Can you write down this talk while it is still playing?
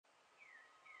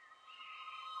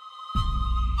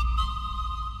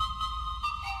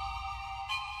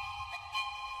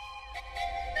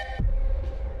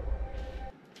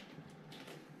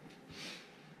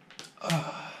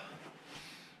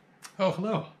Oh,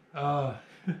 hello.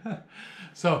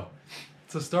 So,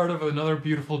 it's the start of another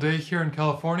beautiful day here in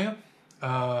California.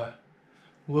 A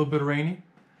little bit rainy.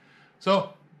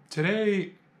 So,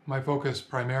 today my focus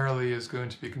primarily is going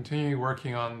to be continuing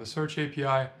working on the search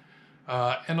API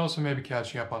and also maybe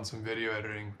catching up on some video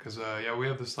editing because yeah, we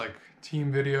have this like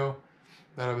team video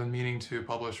that I've been meaning to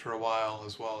publish for a while,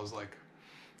 as well as like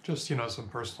just, you know, some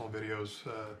personal videos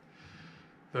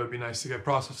that would be nice to get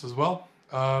processed as well.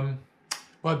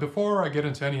 But before I get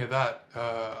into any of that,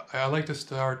 I like to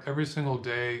start every single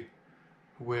day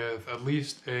with at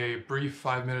least a brief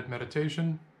 5-minute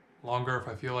meditation, longer if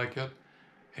I feel like it,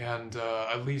 and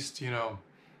at least, you know,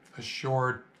 a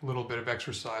short little bit of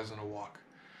exercise and a walk.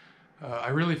 I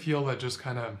really feel that just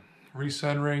kind of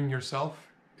recentering yourself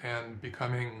and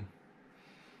becoming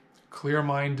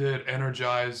clear-minded,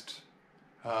 energized,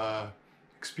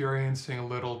 experiencing a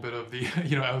little bit of the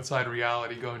you know, outside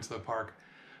reality, going to the park.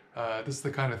 This is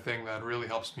the kind of thing that really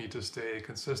helps me to stay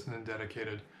consistent and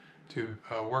dedicated to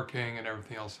working and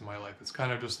everything else in my life. It's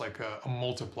kind of just like a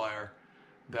multiplier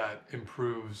that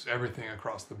improves everything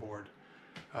across the board.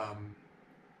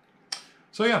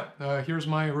 So yeah, here's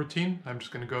my routine. I'm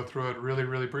just going to go through it really,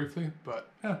 really briefly, but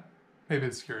yeah, maybe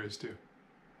it's curious too.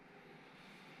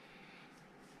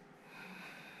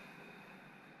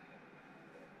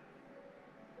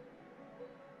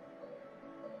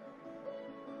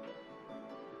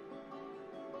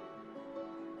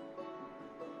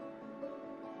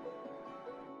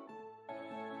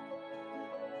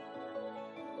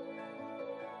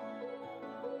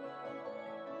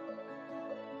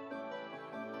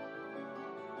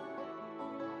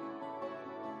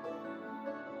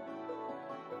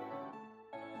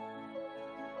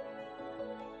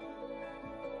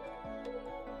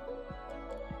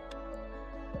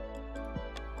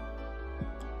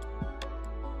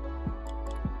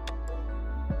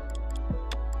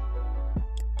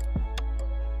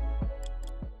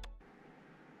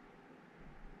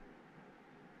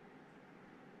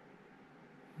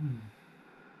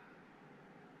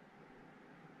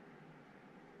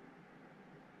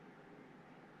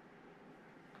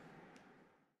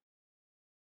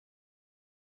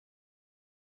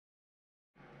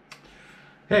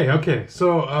 Hey, okay,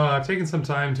 so I've taken some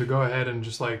time to go ahead and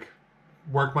just like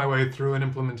work my way through an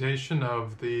implementation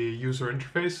of the user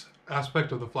interface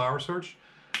aspect of the flower search.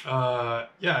 Yeah,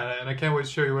 and I can't wait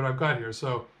to show you what I've got here.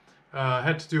 So I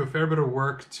had to do a fair bit of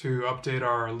work to update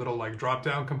our little like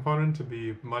drop-down component to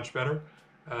be much better.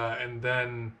 And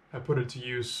then I put it to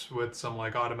use with some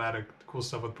like automatic cool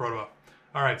stuff with Proto.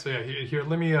 All right, so yeah, here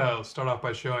let me start off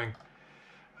by showing.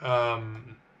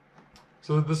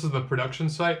 So this is the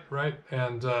production site, right?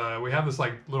 And we have this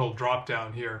like little drop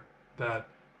down here that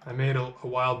I made a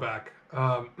while back.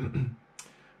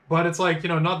 But it's like, you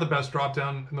know, not the best drop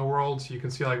down in the world. You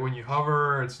can see like when you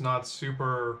hover, it's not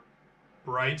super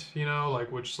bright, you know,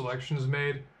 like which selection is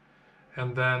made.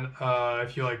 And then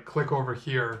if you like click over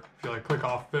here, if you like click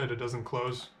off it, it doesn't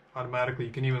close automatically.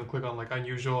 You can even click on like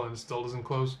unusual and it still doesn't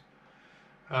close.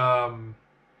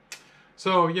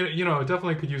 So you know, it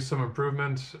definitely could use some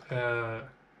improvement. So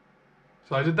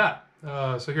I did that.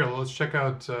 So here, let's check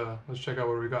out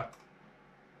what we got.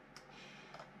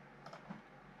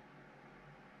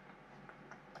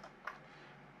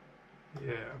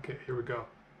 Yeah, okay, here we go.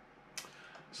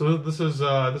 So this is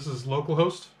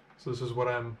localhost. So this is what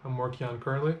I'm working on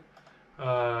currently.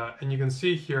 And you can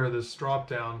see here this drop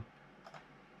down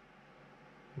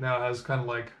now has kind of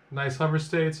like nice hover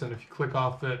states, and if you click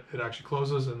off it, it actually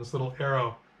closes, and this little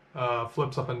arrow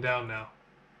flips up and down now.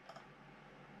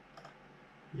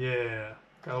 Yeah,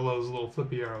 got all those little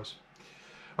flippy arrows.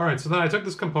 All right, so then I took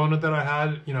this component that I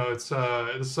had. You know, it's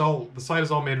the site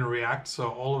is all made in React, so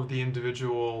all of the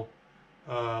individual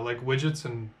like widgets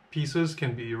and pieces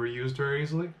can be reused very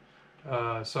easily.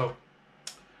 So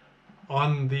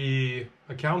on the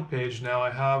account page now,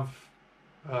 I have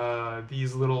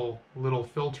these little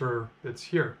filter bits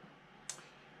here.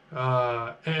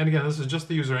 And again, this is just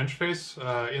the user interface.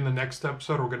 In the next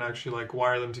episode, we're going to actually like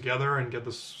wire them together and get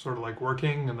this sort of like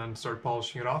working and then start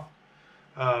polishing it off.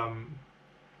 But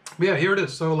yeah, here it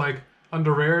is. So like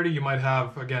under rarity, you might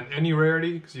have, again, any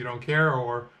rarity because you don't care,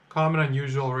 or common,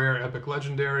 unusual, rare, epic,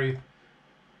 legendary.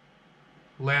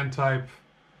 Land type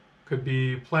could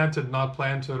be planted, not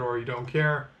planted, or you don't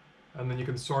care. And then you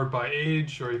can sort by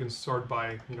age, or you can sort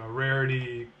by, you know,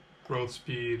 rarity, growth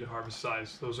speed, harvest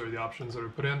size. Those are the options that are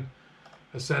put in,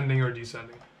 ascending or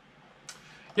descending.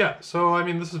 Yeah, so I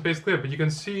mean, this is basically it, but you can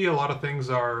see a lot of things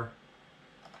are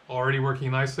already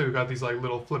working nicely. We've got these like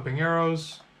little flipping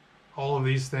arrows. All of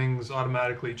these things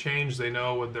automatically change. They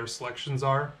know what their selections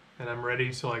are, and I'm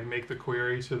ready to like make the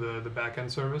query to the backend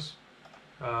service.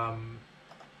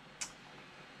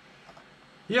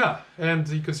 Yeah, and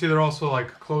you can see they're also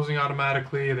like closing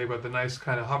automatically. They've got the nice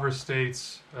kind of hover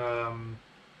states.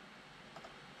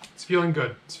 It's feeling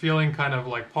good. It's feeling kind of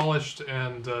like polished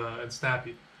and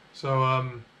snappy. So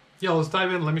yeah, let's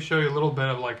dive in. Let me show you a little bit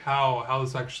of like how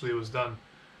this actually was done.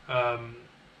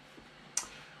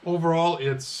 Overall,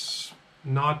 it's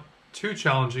not too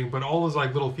challenging, but all those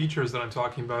like little features that I'm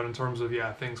talking about in terms of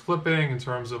things flipping, in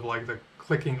terms of like the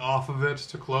clicking off of it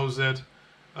to close it,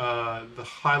 the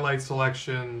highlight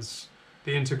selections,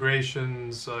 the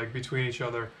integrations like between each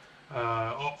other,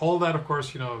 all that, of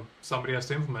course, somebody has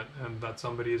to implement, and that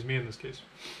somebody is me in this case.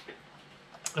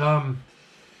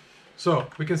 So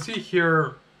we can see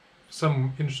here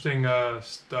some interesting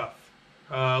stuff.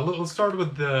 Let's start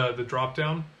with the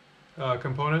drop-down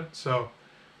component. So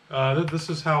this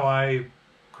is how I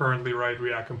currently write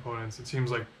React components. It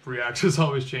seems like React is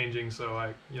always changing, so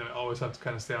I always have to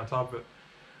kind of stay on top of it.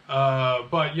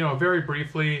 But very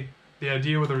briefly, the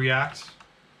idea with the React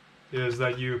is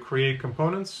that you create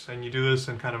components, and you do this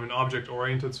in kind of an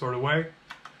object-oriented sort of way.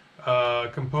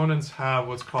 Components have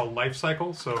what's called life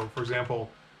cycle. So, for example,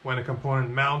 when a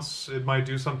component mounts, it might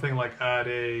do something like add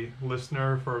a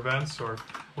listener for events, or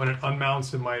when it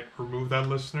unmounts, it might remove that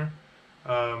listener.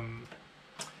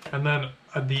 And then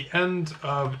at the end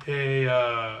of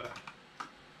a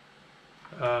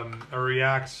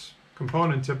React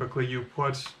component, typically you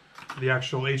put the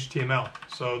actual HTML.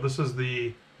 So this is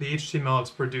the HTML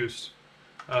that's produced.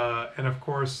 And of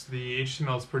course, the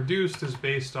HTML that's produced is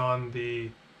based on the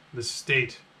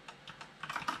state.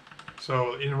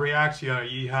 So in React,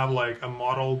 you have like a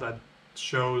model that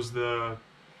shows the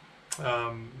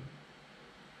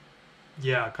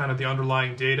kind of the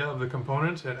underlying data of the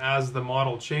component, and as the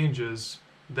model changes,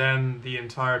 then the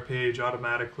entire page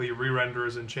automatically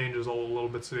re-renders and changes all the little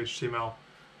bits of HTML,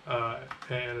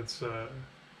 and it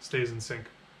stays in sync.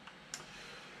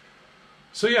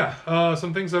 So yeah,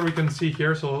 some things that we can see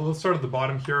here. So let's start at the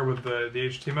bottom here with the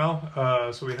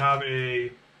HTML. So we have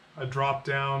a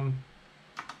drop-down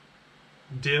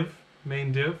div,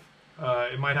 main div.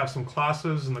 It might have some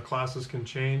classes, and the classes can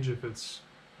change if it's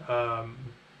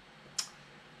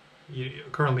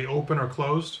currently open or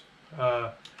closed.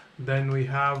 Then we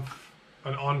have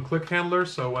an on-click handler,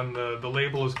 so when the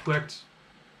label is clicked,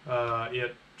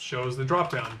 it shows the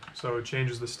drop-down, so it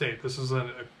changes the state. This is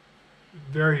a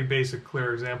very basic,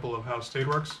 clear example of how state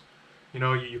works.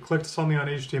 You clicked something on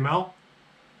HTML,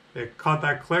 it caught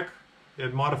that click,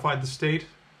 it modified the state,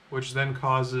 which then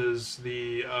causes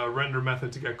the render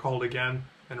method to get called again,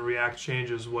 and React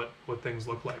changes what things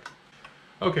look like.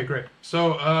 Okay, great.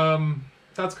 So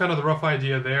that's kind of the rough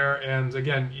idea there, and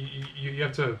again, you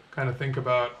have to kind of think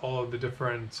about all of the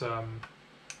different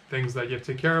things that you have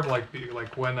to take care of, like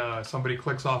when somebody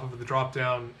clicks off of the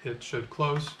drop-down, it should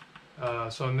close.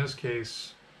 So in this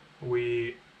case,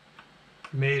 we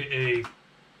made a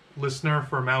listener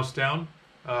for mouse down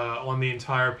on the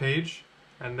entire page,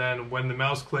 and then when the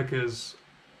mouse click is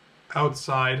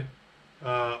outside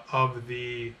of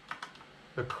the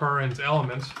current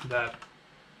element that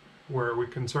we're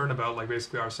concerned about, like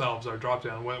basically ourselves, our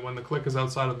drop-down, when the click is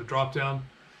outside of the drop-down,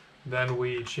 then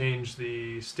we change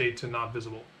the state to not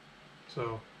visible.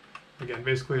 So again,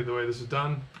 basically the way this is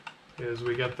done is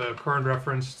we get the current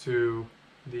reference to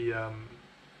the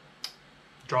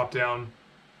drop-down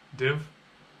div,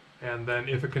 and then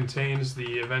if it contains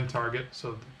the event target,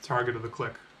 so the target of the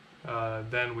click,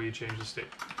 then we change the state.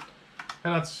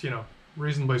 And that's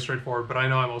reasonably straightforward, but I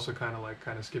know I'm also kind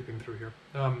of skipping through here.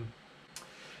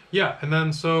 Yeah, and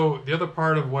then so the other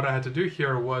part of what I had to do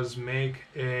here was make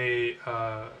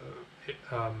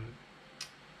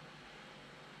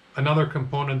another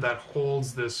component that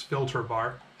holds this filter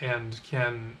bar and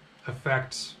can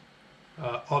affect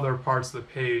other parts of the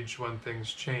page when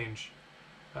things change.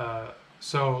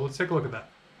 So let's take a look at that.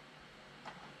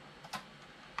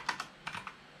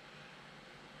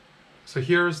 So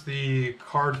here's the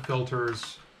card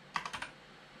filters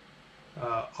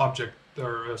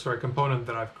component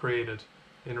that I've created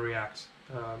in React.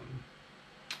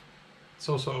 Let's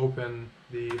also open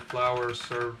the Flower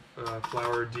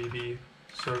DB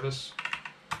service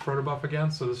protobuf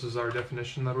again. So this is our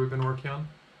definition that we've been working on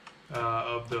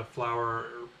of the Flower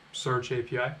search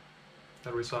API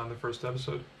that we saw in the first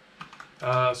episode.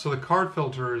 So the card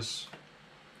filters,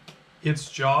 its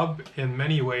job in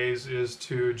many ways is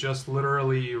to just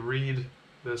literally read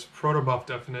this protobuf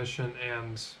definition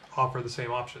and offer the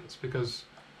same options, because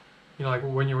like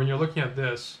when you're looking at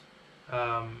this,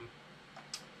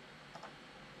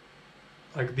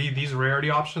 like these rarity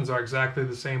options are exactly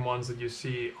the same ones that you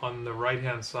see on the right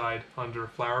hand side under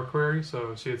Flower query.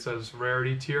 So see, it says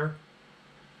rarity tier,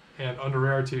 And under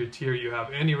rarity tier, you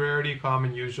have any rarity,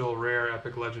 common, usual, rare,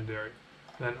 epic, legendary.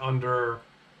 Then under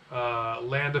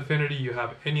land affinity, you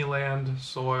have any land,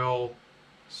 soil,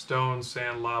 stone,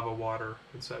 sand, lava, water,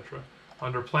 etc.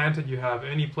 Under planted, you have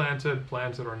any planted,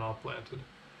 planted or not planted.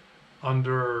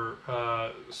 Under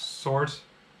sort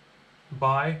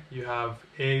by, you have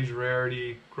age,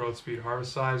 rarity, growth speed,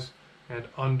 harvest size, and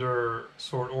under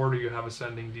sort order, you have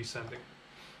ascending, descending.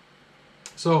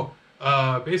 So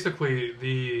basically,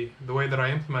 the way that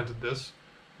I implemented this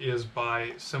is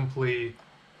by simply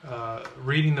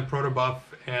reading the protobuf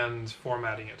and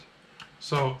formatting it.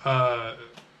 So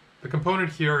the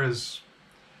component here is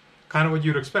kind of what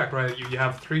you'd expect, right? You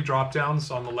have 3 drop-downs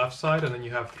on the left side, and then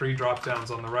you have 3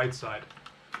 drop-downs on the right side.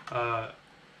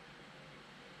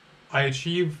 I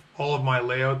achieve all of my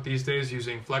layout these days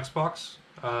using Flexbox,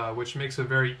 which makes it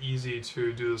very easy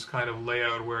to do this kind of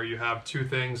layout where you have 2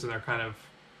 things and they're kind of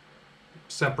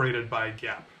separated by a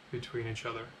gap between each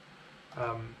other.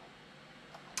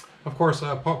 Of course,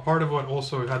 part of what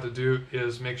also we had to do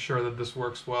is make sure that this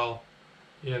works well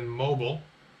in mobile.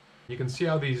 You can see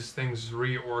how these things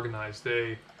reorganize.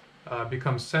 They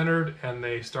become centered and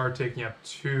they start taking up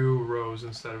 2 rows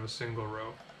instead of a single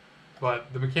row.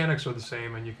 But the mechanics are the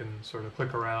same, and you can sort of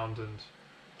click around and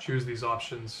choose these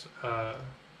options. But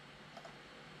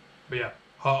yeah,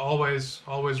 always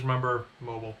remember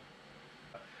mobile.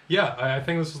 Yeah, I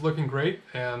think this is looking great,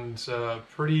 and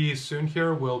pretty soon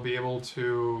here we'll be able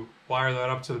to wire that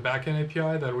up to the backend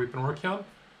API that we've been working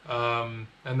on,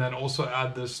 and then also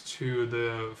add this to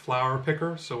the flower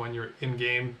picker. So when you're in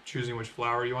game choosing which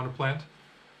flower you want to plant,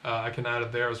 I can add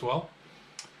it there as well.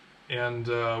 And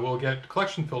we'll get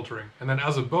collection filtering. And then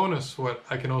as a bonus, what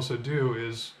I can also do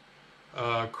is,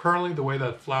 currently the way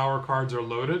that flower cards are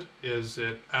loaded is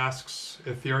it asks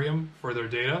Ethereum for their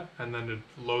data, and then it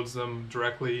loads them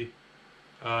directly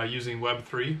using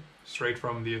Web3 straight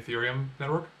from the Ethereum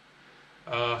network.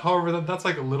 However, that's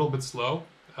like a little bit slow.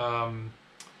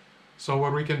 So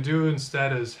what we can do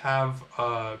instead is have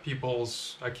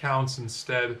people's accounts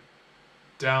instead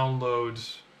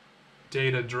download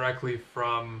data directly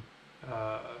from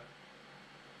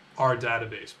our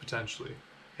database, potentially.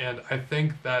 And I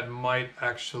think that might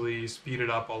actually speed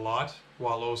it up a lot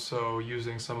while also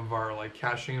using some of our like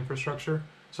caching infrastructure.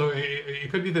 So it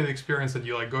could be the experience that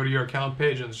you like go to your account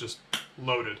page and it's just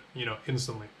loaded, you know,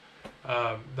 instantly.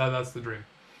 That's the dream.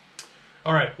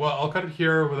 All right, well, I'll cut it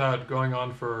here without going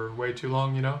on for way too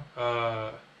long, you know.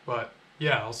 But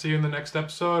yeah, I'll see you in the next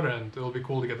episode, and it'll be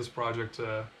cool to get this project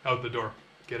out the door,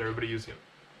 get everybody using it.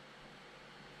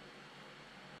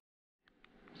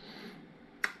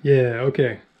 Yeah,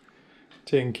 okay.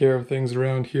 Taking care of things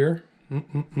around here. Be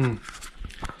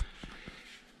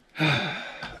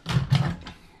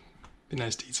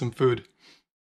nice to eat some food.